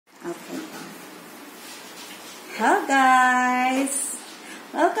Hello guys!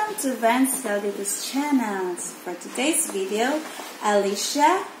 Welcome to Van's Healthy's channel. For today's video,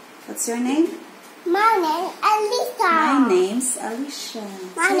 Alisha, what's your name? My name Alisha. My name's Alisha.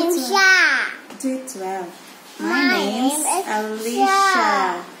 My name's Sha. Do it well. My name's name is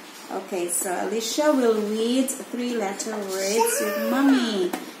Alisha. Okay, so Alisha will read 3-letter words with Mommy.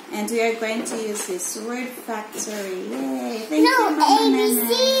 And we are going to use this word factory. Yay! Thank you, Mama Nana.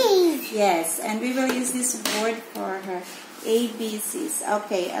 ABCs. Yes, and we will use this board for her ABCs.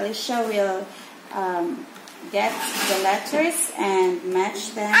 Okay, Alisha will get the letters and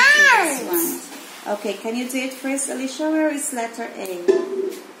match them to this one. Okay, can you do it first, Alisha? Where is letter A?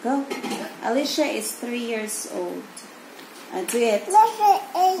 Go. Alisha is 3 years old. Do it. Letter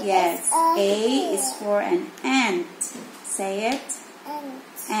A. Yes, A is for an ant. Say it.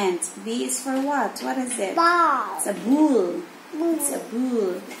 Ant. B is for what? What is it? Ball. It's a bull. It's a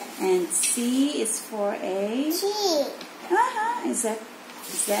bull. And C is for a... T. Is that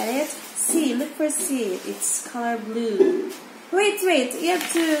it? C. Look for C. It's color blue. Wait. You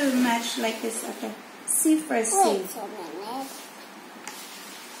have to match like this. Okay. C for C. Wait a minute.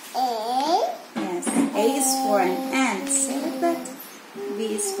 A. Yes. A is for an ant. Say like that.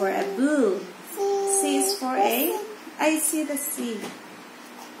 B is for a bull. C is for a... I see the C.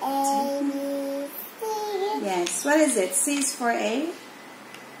 A. Yes. What is it? C is for a...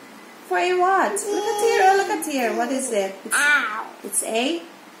 For a what? Look at here. Oh, look at here. What is it? It's a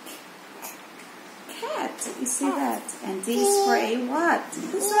cat. You see that? And D is for a what?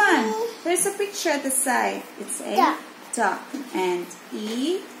 This one. There's a picture at the side. It's a duck. And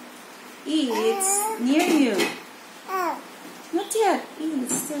E. It's near you. Not yet. E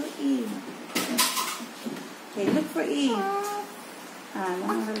is still E. Okay, look for E.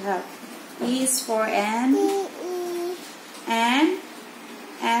 Mama will help. E is for an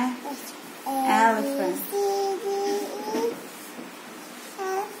elephant.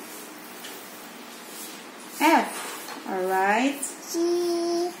 F. Alright.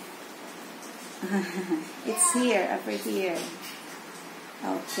 It's here, over here.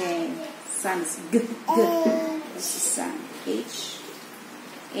 Okay. Sun is good. This is sun. H.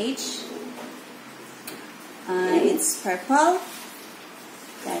 It's purple.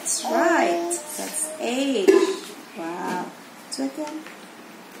 That's right. That's H. Wow. Do it again.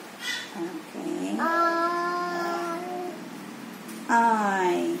 Okay.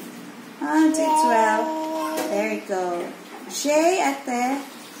 I. Do it well. There you go. J at the...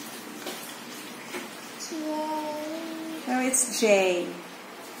 Oh, it's J.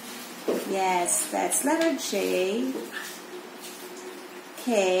 Yes, that's letter J.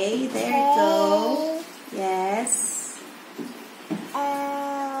 K. There you go. Yes.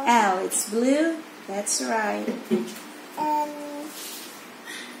 L. It's blue. That's right.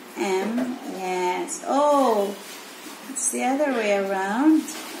 M. Yes. Oh, it's the other way around.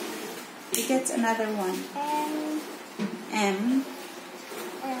 You get another one. M.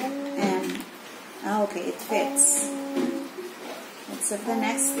 Okay, it fits. What's the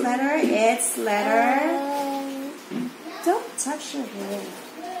next letter? It's letter... Don't touch your hair.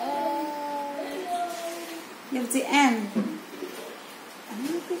 You have the N. I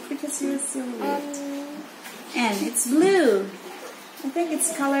don't think because you're so weird. N. It's blue. I think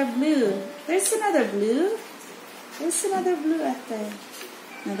it's color blue. There's another blue. There's another blue at the...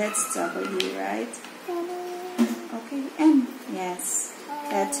 No, that's W, right? Okay, N. Yes,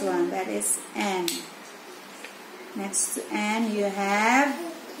 that's one. That is N. Next to N, you have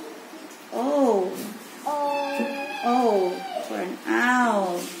O. O for an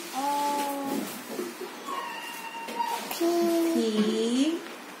owl. P.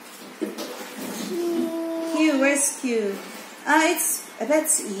 Q. Where's Q?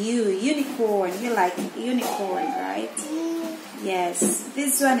 That's U. Unicorn. You like unicorn, right? Yes.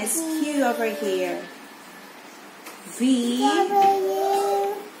 This one is Q over here. V.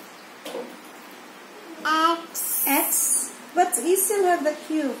 X. But you still have the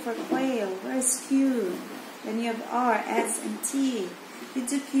Q for quail. Where's Q? Then you have R, S, and T. You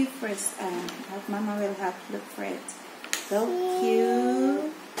do Q first. Mama will help look for it. So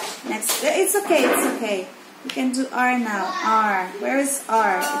Q. Next. It's okay. You can do R now. R. Where is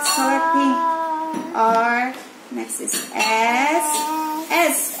R? It's color pink. R. Next is S.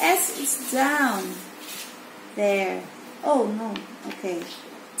 S is down. There. Oh, no. Okay.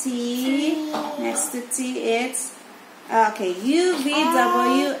 T. Next to T, it's... Okay. U, V,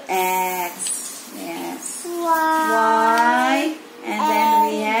 W, X. Yes. Y. And then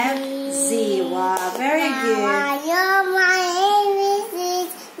we have Z. Wow. Very good.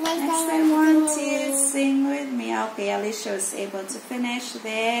 Next, I want to sing with me. Okay, Alisha was able to finish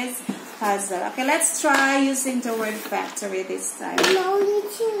this. puzzle. Okay, let's try using the word factory this time. No, you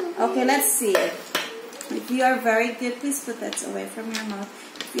too. Okay, let's see. If you are very good, please put that away from your mouth.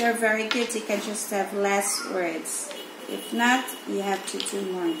 If you are very good, you can just have less words. If not, you have to do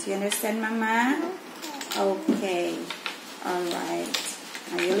more. Do you understand, Mama? Okay. Alright.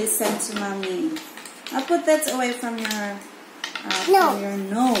 Now you listen to Mommy. I'll put that away from your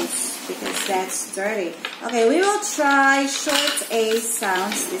nose because that's dirty. Okay, we will try short A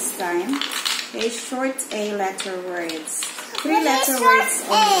sounds this time. Okay, short A letter words. 3 letter words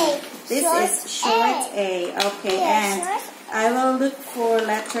only. This is short A. Okay, and I will look for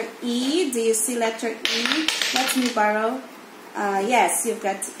letter E. Do you see letter E? Let me borrow. Yes, you've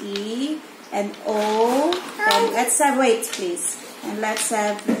got E and O. And let's have, wait please. And let's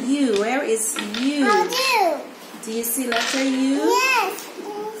have U. Where is U? Do you see letter U? Yes.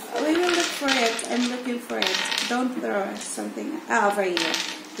 We will look for it. I'm looking for it. Don't throw something over here.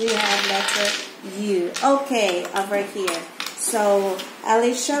 We have letter U. Okay, over here. So,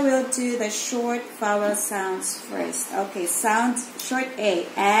 Alisha will do the short vowel sounds first. Okay, sound short A.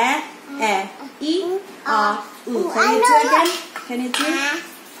 I, U. Can you do it again? Can you do it?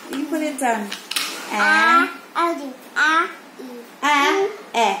 You put it down. I'll do.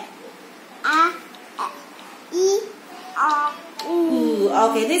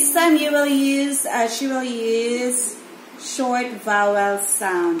 Okay, this time you will use, she will use short vowel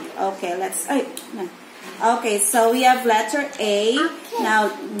sound. Okay, let's, okay, so we have letter A.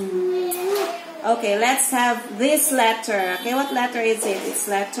 Now, okay, let's have this letter. Okay, what letter is it? It's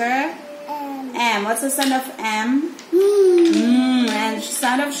letter M. What's the sound of M? And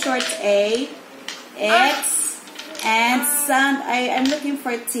sound of short A. It's, and sound, I'm looking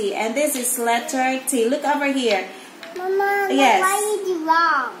for T. And this is letter T. Look over here. Mama, yes. why you do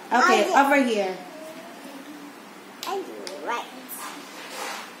wrong? Okay, over here. I do it right.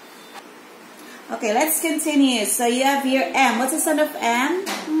 Okay, let's continue. So you have here M. What's the sound of M?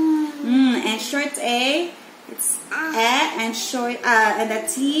 And short A, it's and short and the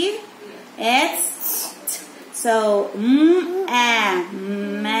T, it's T. So ma.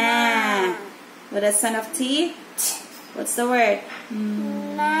 With the sound of T, what's the word?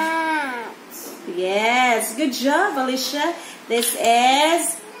 Mat. Yes, good job, Alisha. This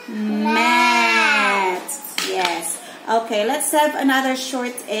is mat. Yes. Okay, let's have another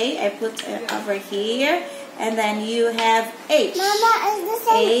short A. I put it over here. And then you have H. Mama, is the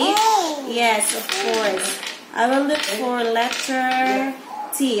same H. A? Yes, of course. I will look for letter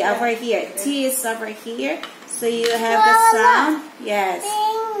T over here. T is over here. So you have the sound. Yes.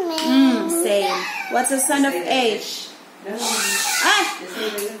 Same. What's the sound of H?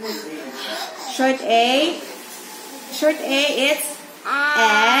 Short A. Short A, it's A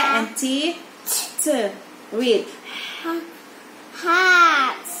and T. T. Read.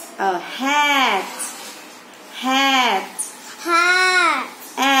 Hat. Oh, hat. Hat. Hat.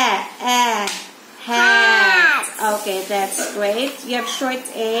 Hat. Okay, that's great. You have short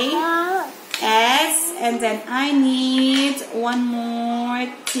A, S, and then I need one more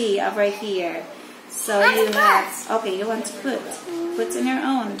T over here. So you have, okay, you want to put in your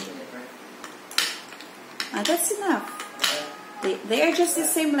own. That's enough. They are just the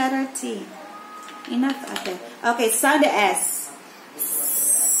same letter T. Enough, okay. Okay, sound the S.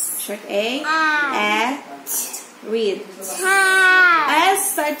 Short A, read.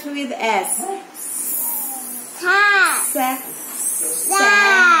 S start with S. Sad.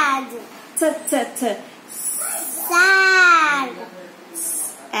 Sad. Sad.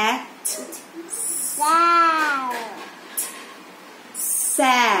 At.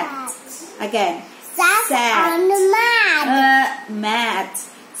 Sad. Again. Sad. On the mat. Mat.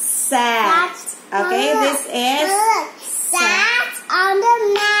 Sad. Okay, this is sat on the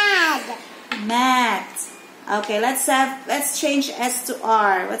mat. Mat. Okay, let's change S to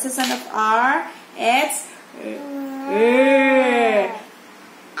R. What's the sound of R? It's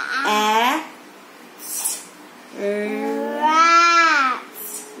rat.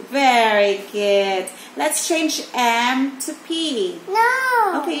 Very good. Let's change M to P.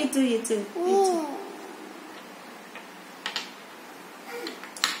 No. Okay, you do.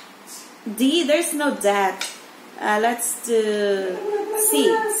 D, there's no that. Let's do C.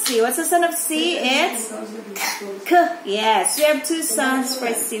 C. What's the sound of C? It's K. Yes, we have two sounds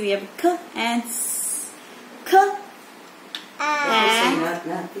for C. We have K and S. K. And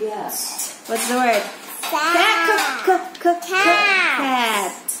what's the word?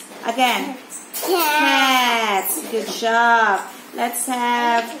 Cat. Again. Cat. Good job. Let's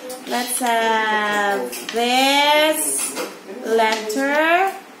have this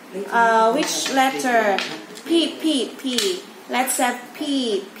letter. Which letter? P. Let's have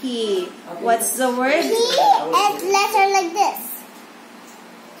P. P. What's the word? P is letter like this.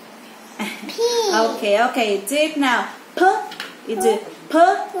 P. Okay. Do it now. P. You do P.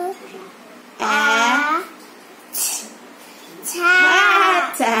 A.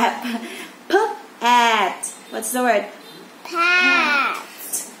 Tap. P. At. What's the word? Pat.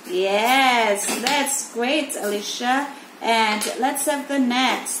 Yes, that's great, Alisha. And let's have the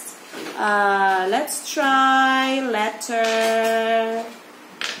next. Let's try letter.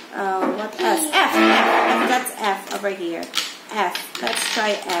 What else? F. That's F over here. F. Let's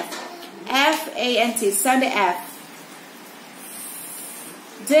try F. F-A-N-T. Sound the F.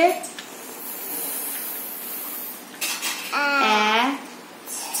 Do it.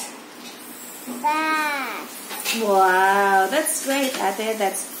 Fat. Wow, that's great, Ate.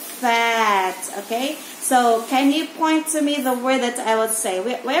 That's fat. Okay. So, can you point to me the word that I would say?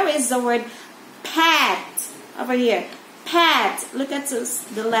 Where is the word pat? Over here. Pat. Look at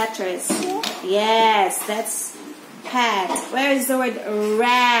the letters. Yes, that's pat. Where is the word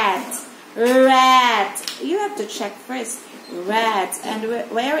rat? Rat. You have to check first. Rat.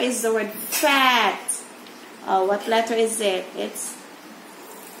 And where is the word fat? Oh, what letter is it? It's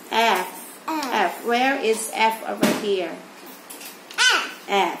F. F. Where is F over here?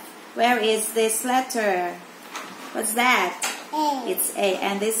 F. Where is this letter? What's that? A. It's A.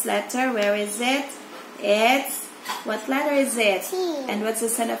 And this letter, where is it? It's, what letter is it? T. And what's the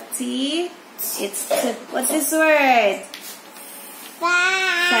sound of T? It's T. What's this word?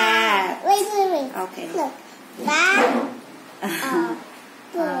 Fat. Wait. Okay. Look. Fat.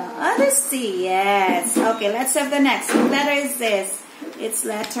 There's T. Yes. Okay, let's have the next. What letter is this? It's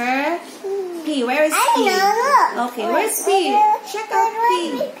letter P. Where is P? I know. Okay, where's P? Check out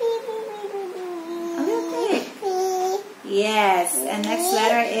P. Okay. P. Yes, and next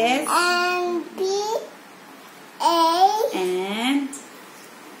letter is And B. A.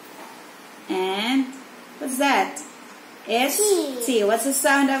 and what's that? It's T. What's the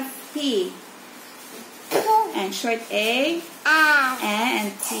sound of P? And short A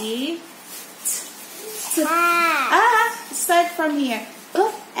and T. Start from here.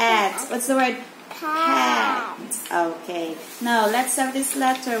 At. What's the word? Pat. Okay. Now let's have this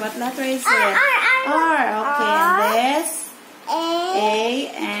letter. What letter is it? R. Okay. And this? A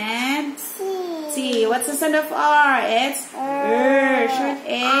and T. What's the sound of R? It's short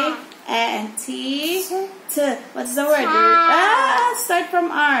A and T. T. What's the word? Start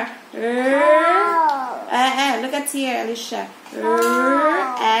from R. Look at here, Alisha.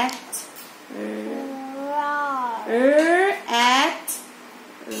 At.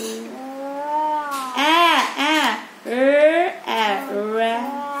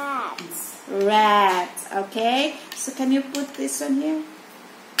 Rat. Okay. So can you put this on here?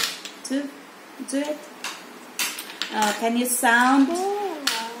 To do it. Can you sound?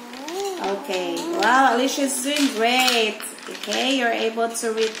 Okay. Wow, Alisha is doing great. Okay, you're able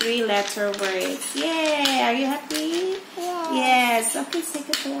to read 3-letter words. Yay! Are you happy? Yes. Okay, say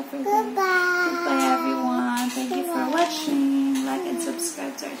goodbye, everyone. Goodbye, everyone. Thank you for watching. Like and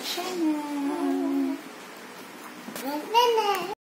subscribe to our channel.